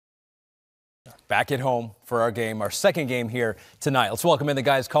back at home for our game, our second game here tonight. Let's welcome in the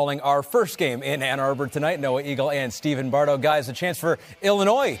guys calling our first game in Ann Arbor tonight, Noah Eagle and Stephen Bardo. Guys, a chance for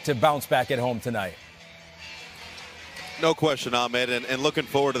Illinois to bounce back at home tonight. No question, Ahmed, and looking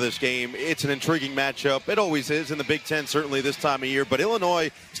forward to this game. It's an intriguing matchup. It always is in the Big Ten, certainly this time of year. But Illinois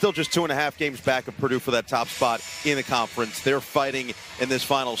still just 2.5 games back of Purdue for that top spot in the conference. They're fighting in this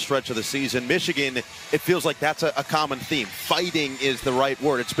final stretch of the season. Michigan, it feels like that's a common theme. Fighting is the right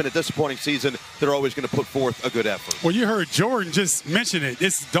word. It's been a disappointing season. They're always going to put forth a good effort. Well, you heard Jordan just mention it.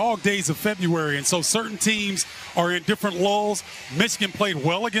 It's dog days of February, and so certain teams are in different lulls. Michigan played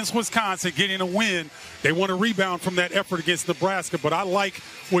well against Wisconsin, getting a win. They want to rebound from that effort against Nebraska, but I like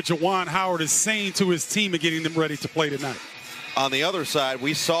what Juwan Howard is saying to his team and getting them ready to play tonight. On the other side,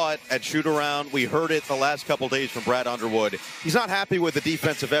 we saw it at shoot-around. We heard it the last couple days from Brad Underwood. He's not happy with the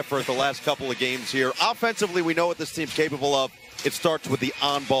defensive effort the last couple of games here. Offensively, we know what this team's capable of. It starts with the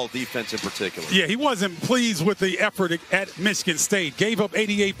on-ball defense in particular. Yeah, he wasn't pleased with the effort at Michigan State. Gave up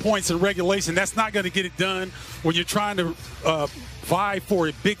 88 points in regulation. That's not going to get it done when you're trying to vie for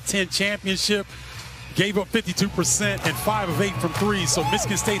a Big Ten championship. Gave up 52% and 5 of 8 from 3. So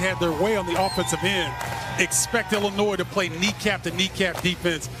Michigan State had their way on the offensive end. Expect Illinois to play kneecap to kneecap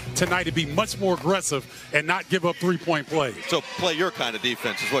defense tonight, to be much more aggressive and not give up three-point plays. So play your kind of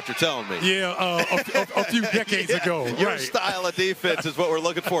defense is what you're telling me. Yeah, a few decades ago. Your right. style of defense is what we're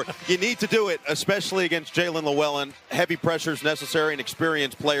looking for. You need to do it, especially against Jalen Llewellyn. Heavy pressure is necessary, an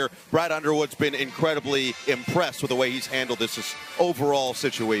experienced player. Brad Underwood's been incredibly impressed with the way he's handled this overall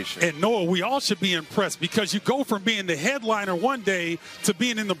situation. And Noah, we all should be impressed, because you go from being the headliner one day to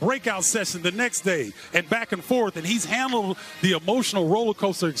being in the breakout session the next day, and back and forth, and he's handled the emotional roller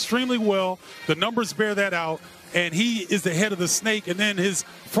coaster extremely well. The numbers bear that out, and he is the head of the snake. And then his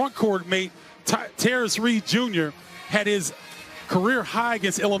front court mate, Terrence Reed Jr., had his career high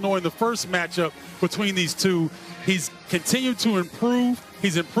against Illinois in the first matchup between these two. He's continued to improve.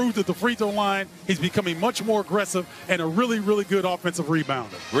 He's improved at the free throw line. He's becoming much more aggressive and a really, really good offensive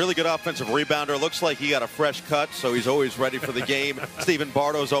rebounder. Really good offensive rebounder. Looks like he got a fresh cut, so he's always ready for the game. Stephen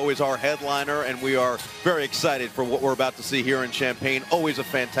Bardo is always our headliner, and we are very excited for what we're about to see here in Champaign. Always a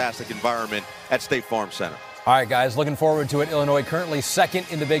fantastic environment at State Farm Center. All right, guys, looking forward to it. Illinois currently second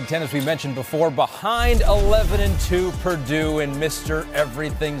in the Big Ten, as we mentioned before, behind 11-2 Purdue and Mr.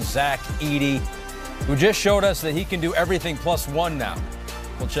 Everything Zach Edey, who just showed us that he can do everything +1 now.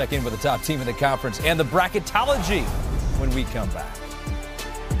 We'll check in with the top team in the conference and the bracketology when we come back.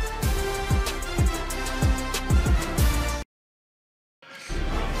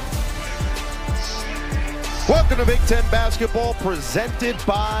 Welcome to Big Ten basketball, presented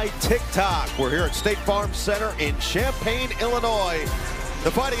by TikTok. We're here at State Farm Center in Champaign, Illinois.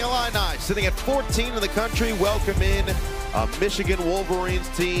 The Fighting Illini, sitting at 14 in the country, welcome in a Michigan Wolverines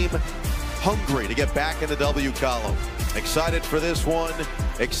team hungry to get back in the W column. Excited for this one,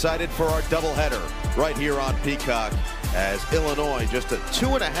 excited for our doubleheader right here on Peacock, as Illinois just a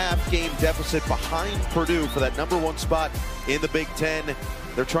 2.5 game deficit behind Purdue for that #1 spot in the Big Ten.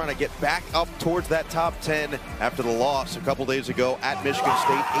 They're trying to get back up towards that top 10 after the loss a couple days ago at Michigan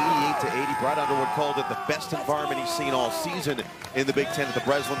State, 88-80. Brad Underwood called it the best environment he's seen all season in the Big Ten at the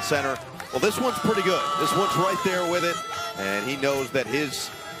Breslin Center. Well, this one's pretty good. This one's right there with it, and he knows that his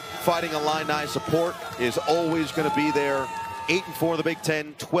Fighting Illini support is always going to be there. 8-4 in the Big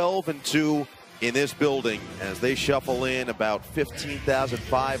Ten, 12-2 in this building, as they shuffle in about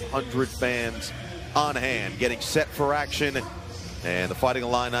 15,500 fans on hand, getting set for action. And the Fighting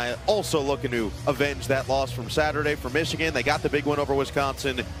Illini also looking to avenge that loss from Saturday for Michigan. They got the big win over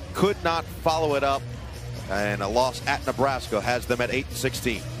Wisconsin, could not follow it up, and a loss at Nebraska has them at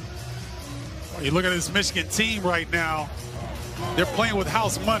 8-16. You look at this Michigan team right now. They're playing with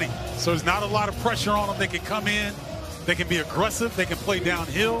house money, so there's not a lot of pressure on them. They can come in, they can be aggressive, they can play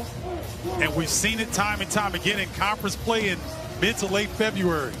downhill, and we've seen it time and time again in conference play in mid to late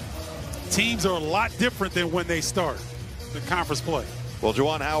February. Teams are a lot different than when they start the conference play. Well,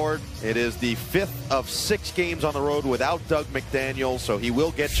 Juwan Howard, it is the 5th of 6 games on the road without Doug McDaniel, so he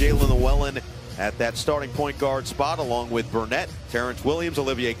will get Jalen Llewellyn at that starting point guard spot, along with Burnett, Terrence Williams,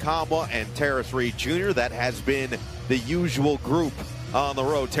 Olivier Kamwa, and Terrence Reed Jr. That has been the usual group on the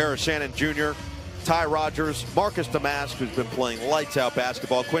road. Terrence Shannon Jr., Ty Rogers, Marcus Damask, who's been playing lights-out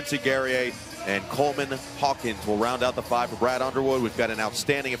basketball, Quincy Guerrier, and Coleman Hawkins will round out the 5 for Brad Underwood. We've got an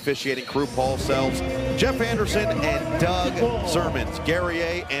outstanding officiating crew: Paul Sells, Jeff Anderson, and Doug Sermons.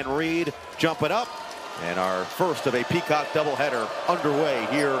 Guerrier and Reed jump it up, and our first of a Peacock doubleheader underway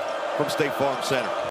here from State Farm Center.